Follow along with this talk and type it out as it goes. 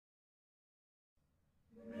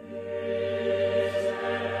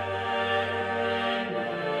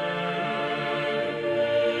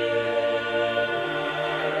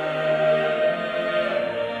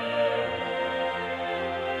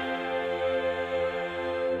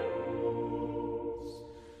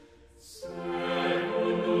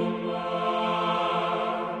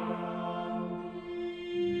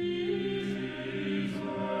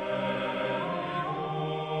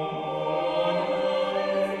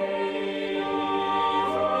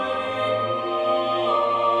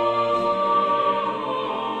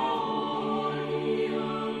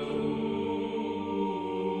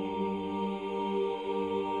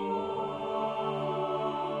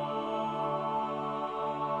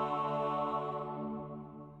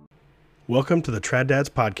Welcome to the Trad Dads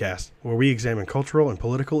podcast, where we examine cultural and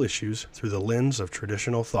political issues through the lens of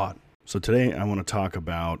traditional thought. So today I want to talk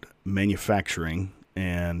about manufacturing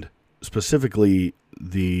and specifically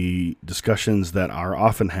the discussions that are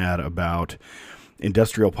often had about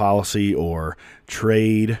industrial policy or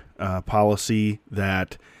trade policy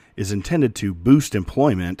that is intended to boost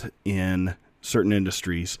employment in certain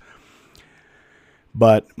industries,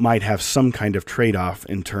 but might have some kind of trade-off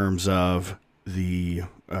in terms of the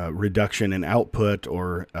reduction in output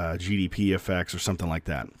or GDP effects or something like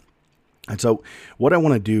that. And so what I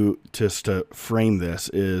want to do just to frame this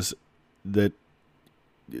is that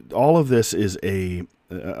all of this is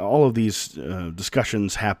all of these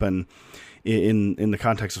discussions happen in the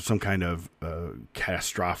context of some kind of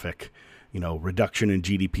catastrophic, reduction in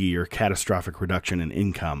GDP or catastrophic reduction in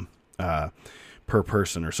income per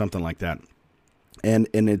person or something like that. And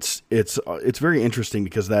it's very interesting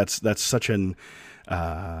because that's such a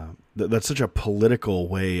political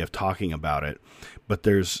way of talking about it, but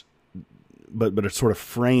it's sort of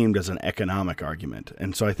framed as an economic argument.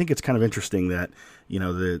 And so I think it's kind of interesting that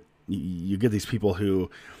you get these people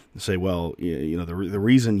who say, well, the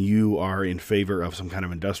reason you are in favor of some kind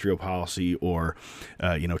of industrial policy or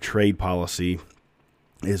trade policy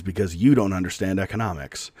is because you don't understand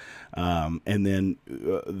economics. And then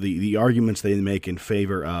the arguments they make in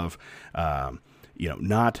favor of,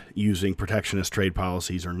 not using protectionist trade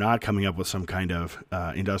policies or not coming up with some kind of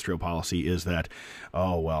industrial policy is that,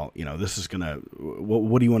 this is going to,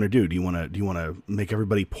 what do you want to do? Do you want to make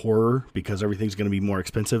everybody poorer because everything's going to be more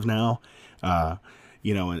expensive now? And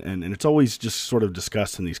it's always just sort of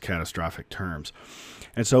discussed in these catastrophic terms.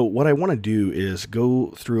 And so what I want to do is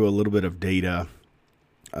go through a little bit of data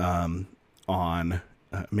on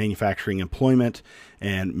manufacturing employment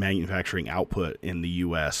and manufacturing output in the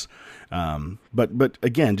U.S. But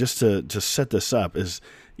again, just to set this up is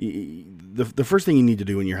the first thing you need to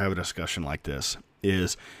do when you have a discussion like this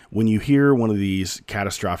is when you hear one of these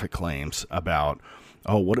catastrophic claims about,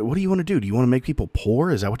 what do you want to do? Do you want to make people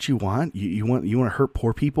poor? Is that what you want? You want to hurt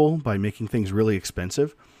poor people by making things really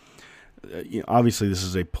expensive? Obviously, this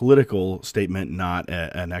is a political statement, not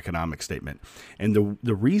an economic statement. And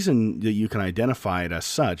the reason that you can identify it as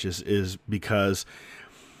such is because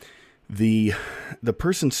the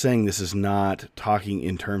person saying this is not talking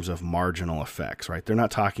in terms of marginal effects, right? They're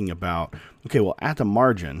not talking about, okay, well, at the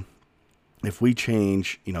margin, if we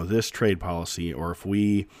change, this trade policy, or if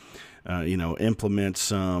we, implement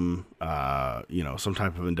some type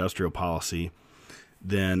of industrial policy,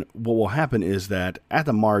 then what will happen is that at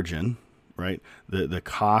the margin, right, the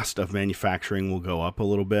cost of manufacturing will go up a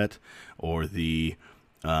little bit, or the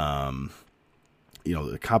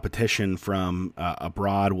competition from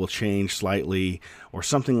abroad will change slightly, or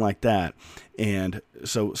something like that. And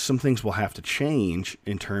so some things will have to change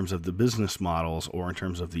in terms of the business models or in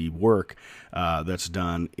terms of the work that's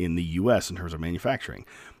done in the U.S. in terms of manufacturing.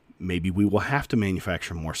 Maybe we will have to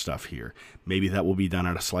manufacture more stuff here. Maybe that will be done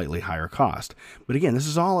at a slightly higher cost. But again, this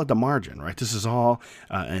is all at the margin, right? This is all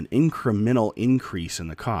an incremental increase in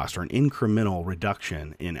the cost or an incremental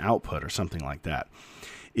reduction in output or something like that.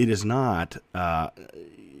 It is not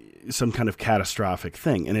some kind of catastrophic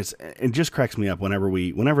thing. And it just cracks me up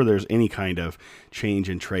whenever there's any kind of change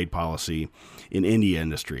in trade policy in India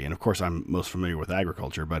industry. And of course, I'm most familiar with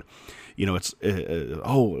agriculture, but it's,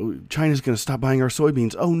 China's going to stop buying our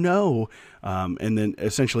soybeans. Oh no. And then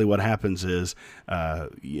essentially what happens is, our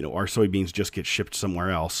soybeans just get shipped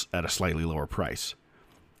somewhere else at a slightly lower price.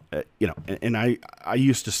 And I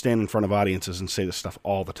used to stand in front of audiences and say this stuff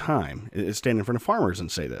all the time. Stand in front of farmers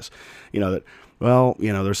and say this, that,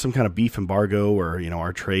 there's some kind of beef embargo, or,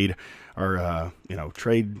 our trade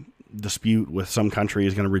dispute with some country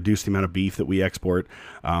is going to reduce the amount of beef that we export,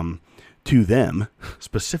 to them,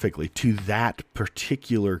 specifically to that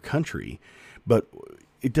particular country. But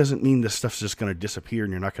it doesn't mean this stuff's just going to disappear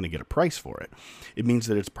and you're not going to get a price for it. It means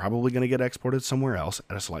that it's probably going to get exported somewhere else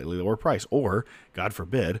at a slightly lower price, or, God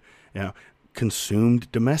forbid,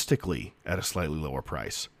 consumed domestically at a slightly lower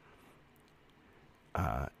price.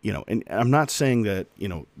 And I'm not saying that,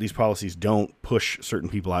 these policies don't push certain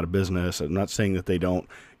people out of business. I'm not saying that they don't,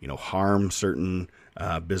 harm certain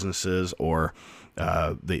businesses, or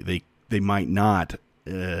they might not,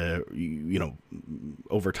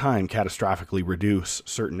 over time catastrophically reduce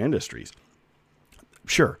certain industries.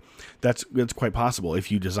 Sure, that's quite possible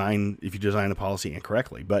if you design the policy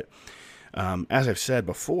incorrectly. But as I've said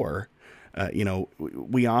before,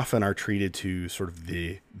 we often are treated to sort of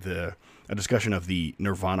a discussion of the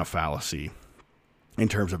nirvana fallacy in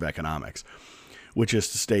terms of economics, which is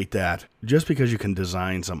to state that just because you can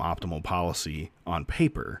design some optimal policy on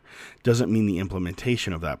paper doesn't mean the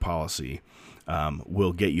implementation of that policy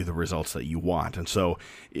will get you the results that you want. And so,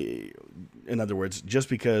 in other words, just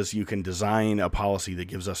because you can design a policy that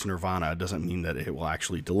gives us nirvana doesn't mean that it will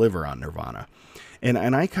actually deliver on nirvana.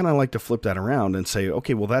 And I kind of like to flip that around and say,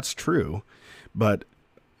 okay, well, that's true, but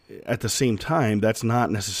at the same time, that's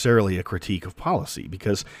not necessarily a critique of policy,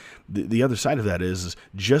 because the other side of that is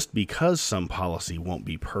just because some policy won't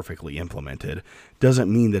be perfectly implemented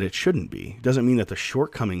doesn't mean that it shouldn't be. It doesn't mean that the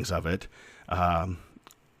shortcomings of it,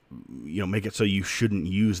 make it so you shouldn't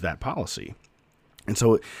use that policy. And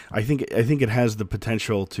so I think it has the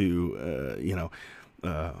potential to,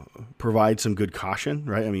 provide some good caution,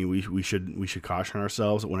 right? I mean, we should caution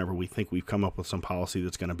ourselves that whenever we think we've come up with some policy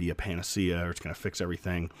that's going to be a panacea or it's going to fix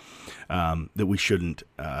everything, that we shouldn't,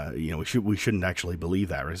 we shouldn't actually believe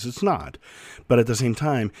that, right? It's not. But at the same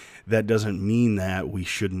time, that doesn't mean that we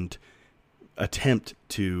shouldn't attempt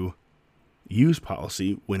to use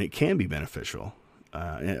policy when it can be beneficial.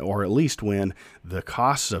 Or at least when the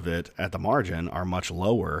costs of it at the margin are much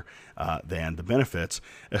lower than the benefits,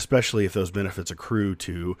 especially if those benefits accrue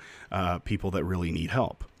to people that really need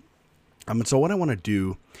help. And so what I want to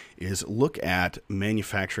do is look at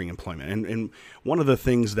manufacturing employment. And one of the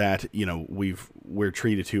things that, we're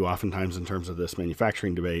treated to oftentimes in terms of this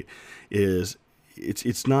manufacturing debate is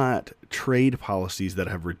it's not trade policies that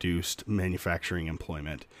have reduced manufacturing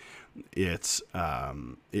employment. It's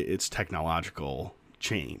technological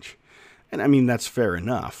change. And I mean, that's fair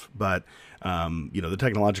enough, but, the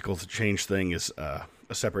technological change thing is a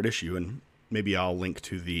separate issue. And maybe I'll link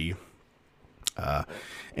to the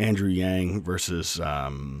Andrew Yang versus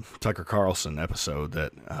Tucker Carlson episode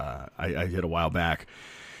that I did a while back,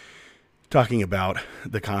 talking about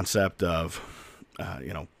the concept of,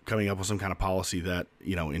 coming up with some kind of policy that,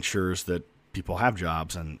 ensures that people have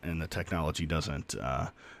jobs and the technology doesn't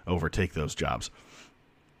overtake those jobs.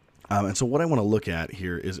 And so what I want to look at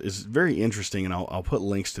here is very interesting, and I'll put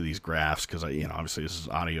links to these graphs because obviously this is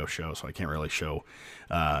an audio show, so I can't really show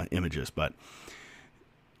images. But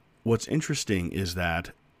what's interesting is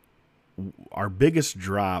that our biggest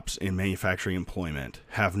drops in manufacturing employment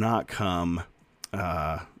have not come.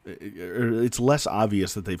 It's less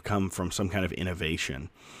obvious that they've come from some kind of innovation,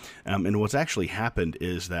 and what's actually happened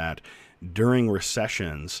is that during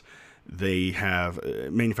recessions, they have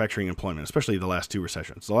manufacturing employment, especially the last two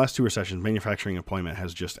recessions. The last two recessions, manufacturing employment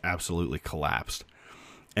has just absolutely collapsed.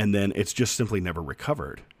 And then it's just simply never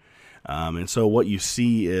recovered. And so what you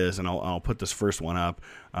see is, and I'll put this first one up,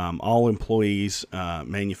 all employees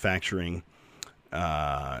manufacturing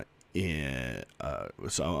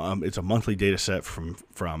it's a monthly data set from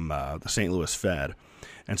the St. Louis Fed.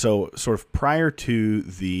 And so sort of prior to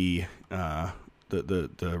the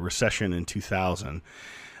recession in 2000,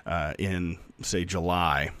 in say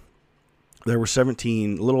July, there were a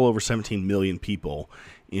little over 17 million people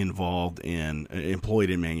employed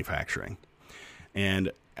in manufacturing.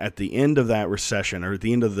 And at the end of that recession, or at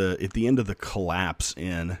the end of the collapse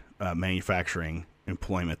in manufacturing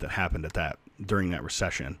employment that happened during that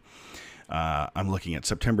recession, I'm looking at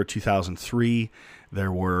September 2003,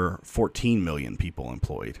 there were 14 million people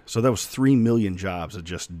employed. So that was 3 million jobs that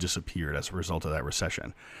just disappeared as a result of that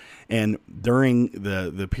recession. And during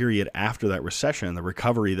the period after that recession, the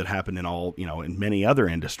recovery that happened in many other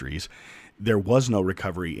industries, there was no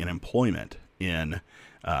recovery in employment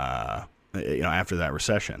after that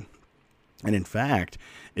recession. And in fact,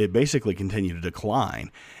 it basically continued to decline.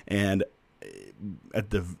 And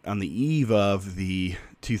on the eve of the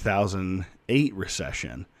 2008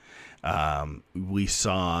 recession, we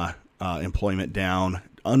saw employment down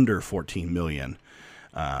under 14 million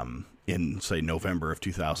in, say, November of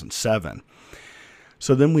 2007.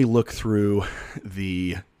 So then we look through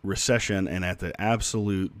the recession, and at the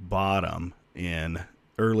absolute bottom in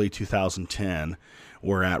early 2010,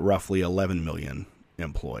 we're at roughly 11 million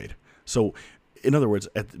employed. So in other words,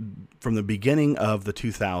 from the beginning of the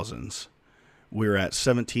 2000s, we're at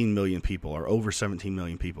 17 million people, or over 17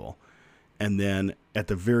 million people. And then at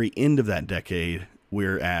the very end of that decade,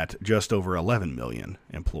 we're at just over 11 million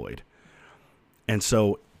employed. And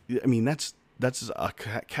so, I mean, that's a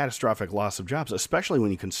catastrophic loss of jobs, especially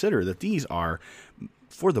when you consider that these are,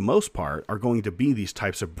 for the most part, are going to be these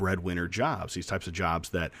types of breadwinner jobs, these types of jobs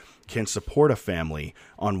that can support a family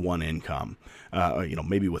on one income,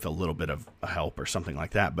 maybe with a little bit of help or something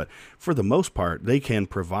like that. But for the most part, they can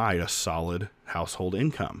provide a solid household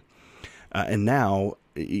income. And now,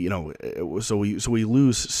 so we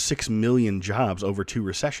lose 6 million jobs over two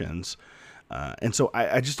recessions. And so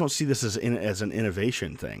I just don't see this as an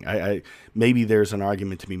innovation thing. Maybe there's an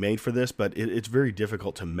argument to be made for this, but it's very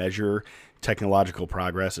difficult to measure technological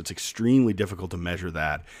progress. It's extremely difficult to measure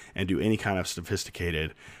that and do any kind of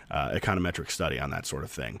sophisticated econometric study on that sort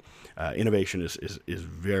of thing. Innovation is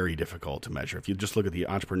very difficult to measure. If you just look at the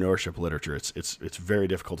entrepreneurship literature, it's very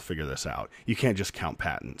difficult to figure this out. You can't just count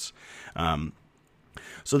patents.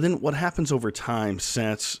 So then what happens over time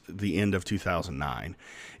since the end of 2009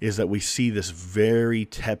 is that we see this very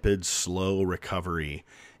tepid, slow recovery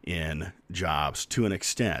in jobs to an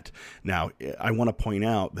extent. Now, I want to point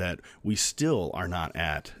out that we still are not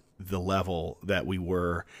at the level that we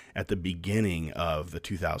were at the beginning of the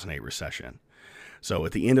 2008 recession. So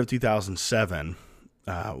at the end of 2007,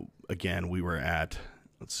 again, we were at,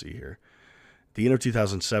 let's see here. At the end of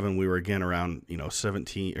 2007, we were again around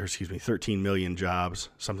 13 million jobs,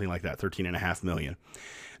 something like that, 13.5 million.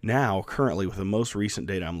 Now, currently, with the most recent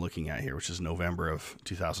data I'm looking at here, which is November of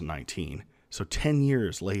 2019, so 10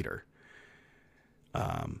 years later,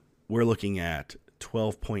 we're looking at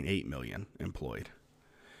 12.8 million employed.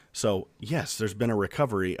 So yes, there's been a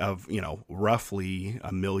recovery of roughly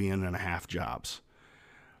 1.5 million jobs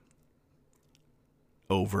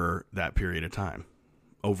over that period of time,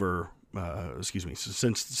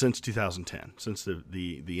 since 2010, since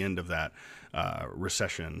the end of that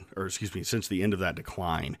recession, since the end of that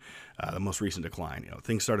decline, the most recent decline.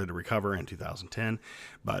 Things started to recover in 2010,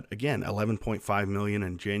 but again, 11.5 million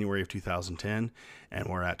in January of 2010, and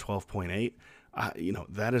we're at 12.8.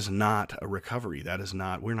 That is not a recovery.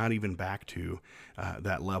 We're not even back to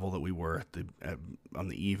that level that we were on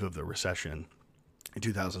the eve of the recession in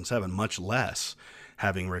 2007, much less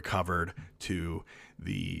having recovered to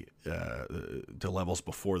the levels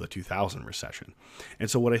before the 2000 recession. And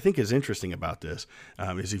so what I think is interesting about this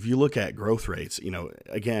is if you look at growth rates,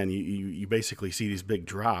 again, you basically see these big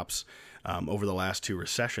drops over the last two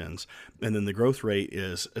recessions, and then the growth rate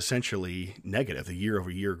is essentially negative. The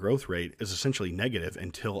year-over-year growth rate is essentially negative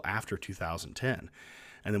until after 2010,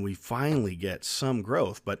 and then we finally get some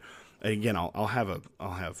growth. But again, I'll have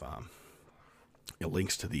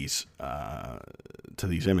links to these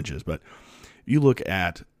images, but you look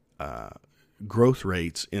at growth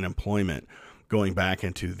rates in employment going back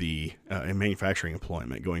into in manufacturing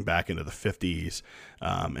employment, going back into the 50s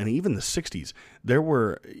and even the 60s. There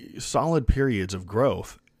were solid periods of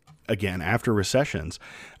growth, again, after recessions.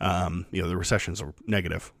 The recessions are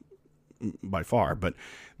negative by far, but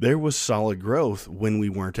there was solid growth when we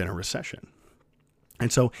weren't in a recession.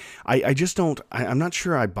 And so I'm not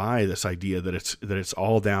sure I buy this idea that it's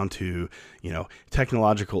all down to,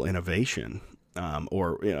 technological innovation,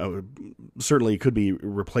 or certainly it could be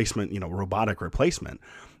replacement, robotic replacement,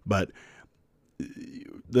 but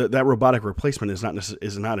that robotic replacement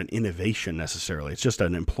is not an innovation necessarily. It's just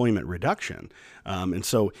an employment reduction. And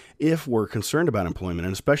so if we're concerned about employment,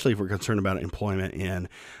 and especially if we're concerned about employment in,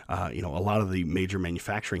 a lot of the major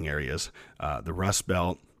manufacturing areas, the Rust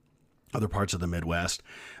Belt, other parts of the Midwest,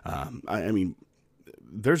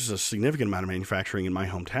 there's a significant amount of manufacturing in my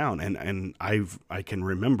hometown, and I can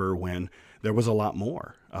remember when there was a lot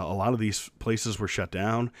more. A lot of these places were shut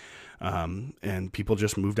down, and people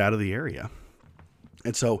just moved out of the area.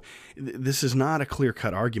 And so this is not a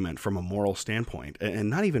clear-cut argument from a moral standpoint, and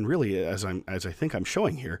not even really, as I think I'm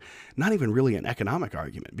showing here, not even really an economic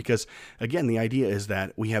argument, because again, the idea is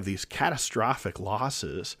that we have these catastrophic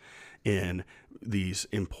losses in these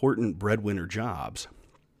important breadwinner jobs,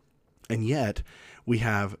 and yet we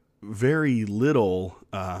have very little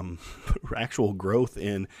actual growth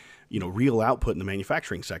in real output in the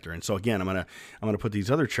manufacturing sector. And so again, I'm gonna put these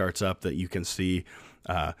other charts up that you can see.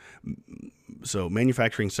 So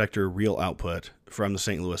manufacturing sector real output from the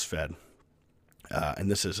St. Louis Fed, and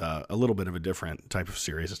this is a little bit of a different type of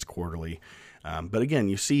series. It's quarterly. But again,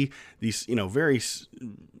 you see these,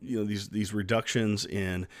 these reductions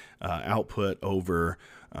in output over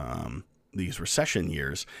these recession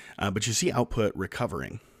years, but you see output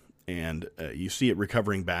recovering, and you see it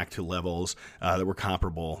recovering back to levels that were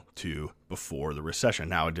comparable to before the recession.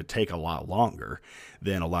 Now, it did take a lot longer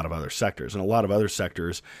than a lot of other sectors, and a lot of other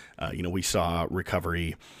sectors, we saw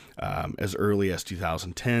recovery as early as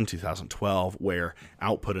 2010, 2012, where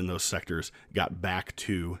output in those sectors got back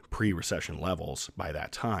to pre-recession levels by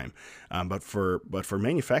that time. But for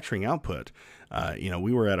manufacturing output,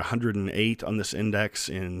 we were at 108 on this index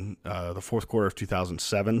in the fourth quarter of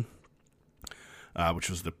 2007, which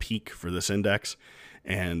was the peak for this index.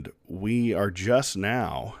 And we are just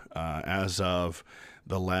now, as of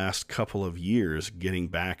the last couple of years, getting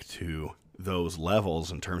back to those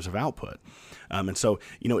levels in terms of output. And so,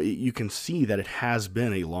 you can see that it has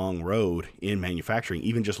been a long road in manufacturing,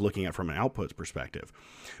 even just looking at from an output perspective.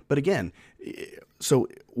 But again, so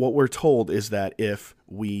what we're told is that if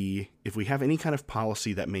we have any kind of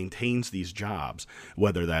policy that maintains these jobs,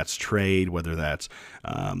 whether that's trade, whether that's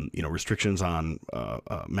restrictions on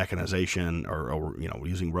mechanization or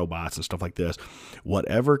using robots and stuff like this,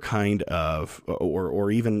 whatever kind of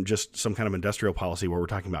or even just some kind of industrial policy where we're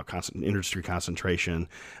talking about industry concentration,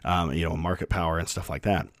 market power and stuff like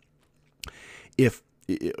that. If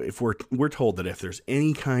we're told that if there's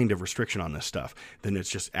any kind of restriction on this stuff, then it's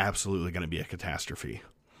just absolutely going to be a catastrophe.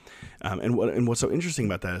 And what's so interesting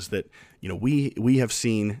about that is that we have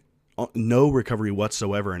seen no recovery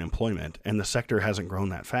whatsoever in employment, and the sector hasn't grown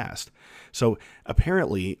that fast. So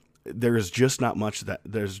apparently, there's just not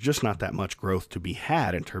that much growth to be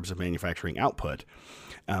had in terms of manufacturing output,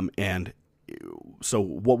 and so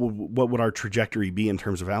what would our trajectory be in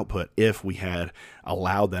terms of output if we had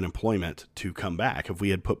allowed that employment to come back, if we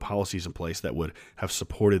had put policies in place that would have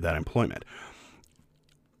supported that employment?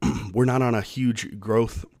 We're not on a huge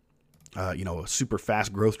growth, a super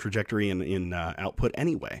fast growth trajectory in output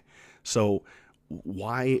anyway. So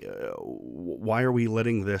why are we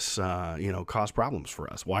letting this cause problems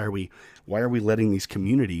for us? Why are we letting these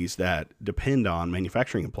communities that depend on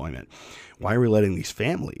manufacturing employment? Why are we letting these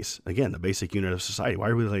families, again, the basic unit of society, why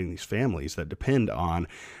are we letting these families that depend on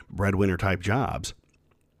breadwinner type jobs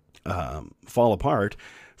fall apart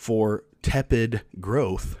for tepid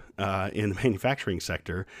growth in the manufacturing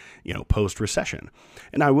sector, post recession?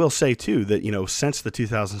 And I will say too that, since the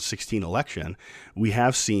 2016 election, we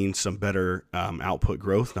have seen some better output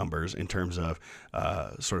growth numbers in terms of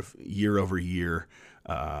sort of year over year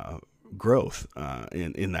growth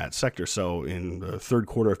in that sector. So in the third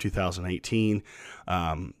quarter of 2018,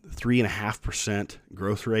 3.5%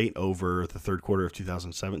 growth rate over the third quarter of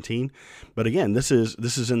 2017. But again, this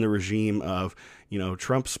is in the regime of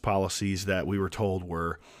Trump's policies that we were told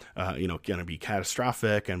were going to be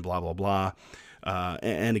catastrophic and blah blah blah.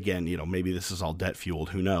 And again, maybe this is all debt fueled.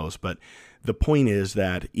 Who knows? But the point is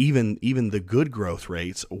that even the good growth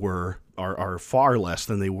rates are far less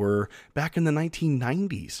than they were back in the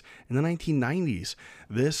 1990s. In the 1990s,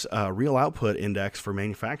 this real output index for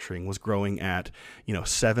manufacturing was growing at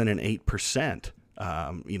 7 and 8%.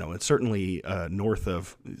 It's certainly north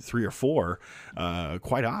of 3 or 4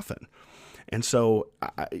 quite often. And so,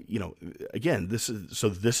 again, this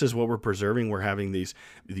is what we're preserving. We're having these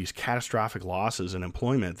catastrophic losses in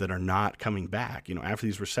employment that are not coming back. After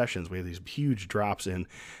these recessions, we have these huge drops in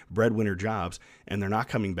breadwinner jobs, and they're not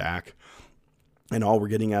coming back. And all we're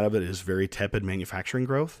getting out of it is very tepid manufacturing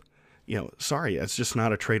growth. Sorry, it's just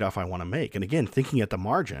not a trade-off I want to make. And again, thinking at the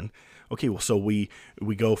margin, okay, well, so we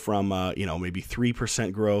go from maybe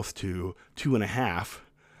 3% growth to 2.5%.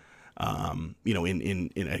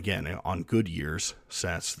 In again, on good years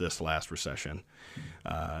since this last recession,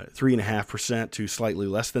 3.5% to slightly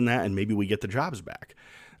less than that, and maybe we get the jobs back.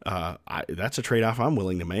 That's a trade-off I'm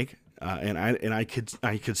willing to make, and I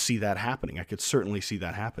could see that happening. I could certainly see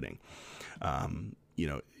that happening.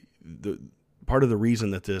 The part of the reason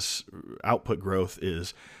that this output growth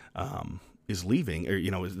is leaving,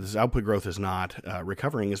 or this output growth is not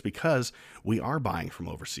recovering, is because we are buying from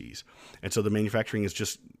overseas, and so the manufacturing is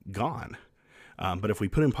just gone. But if we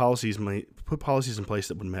put policies in place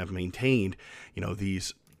that would have maintained,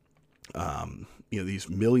 these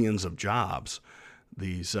millions of jobs,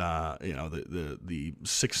 these the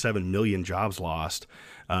 6-7 million jobs lost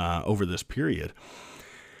over this period,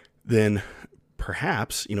 then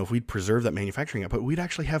perhaps if we'd preserve that manufacturing output, we'd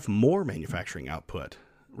actually have more manufacturing output.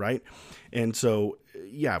 Right. And so,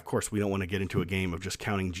 yeah, of course, we don't want to get into a game of just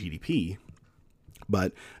counting GDP.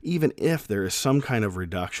 But even if there is some kind of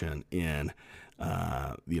reduction in,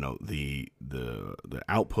 the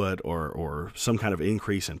output or some kind of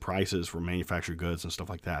increase in prices for manufactured goods and stuff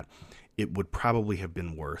like that, it would probably have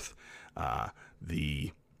been worth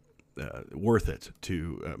it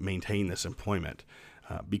to maintain this employment.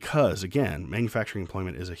 Because, again, manufacturing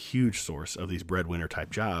employment is a huge source of these breadwinner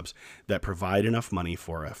type jobs that provide enough money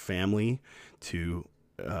for a family to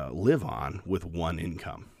live on with one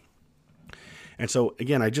income. And so,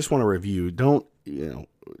 again, I just want to review, don't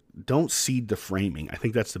seed the framing. I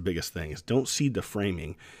think that's the biggest thing, is don't seed the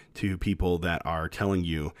framing to people that are telling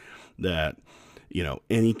you that,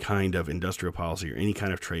 any kind of industrial policy or any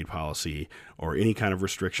kind of trade policy or any kind of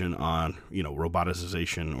restriction on,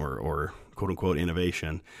 roboticization or quote unquote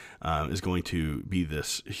innovation is going to be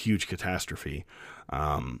this huge catastrophe.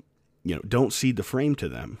 Don't seed the frame to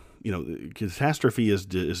them. catastrophe is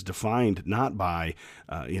defined not by,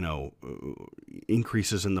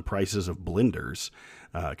 increases in the prices of blenders.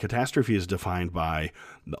 Catastrophe is defined by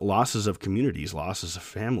losses of communities, losses of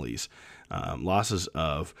families, losses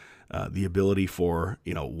of the ability for,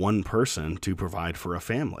 one person to provide for a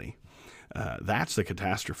family. That's the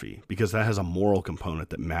catastrophe, because that has a moral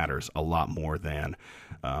component that matters a lot more than,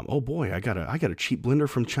 oh boy, I got a cheap blender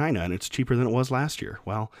from China and it's cheaper than it was last year.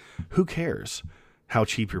 Well, who cares how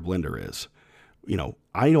cheap your blender is?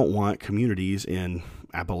 I don't want communities in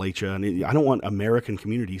Appalachia, and I don't want American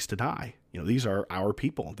communities to die. These are our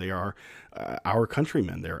people. They are our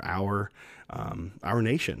countrymen. They're our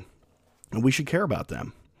nation, and we should care about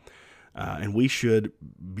them. And we should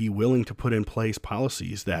be willing to put in place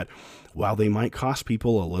policies that, while they might cost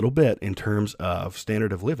people a little bit in terms of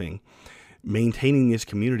standard of living, maintaining these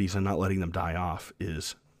communities and not letting them die off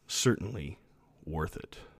is certainly worth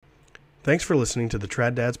it. Thanks for listening to the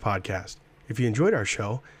Trad Dads podcast. If you enjoyed our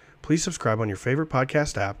show, please subscribe on your favorite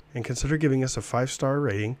podcast app and consider giving us a 5-star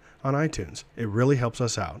rating on iTunes. It really helps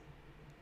us out.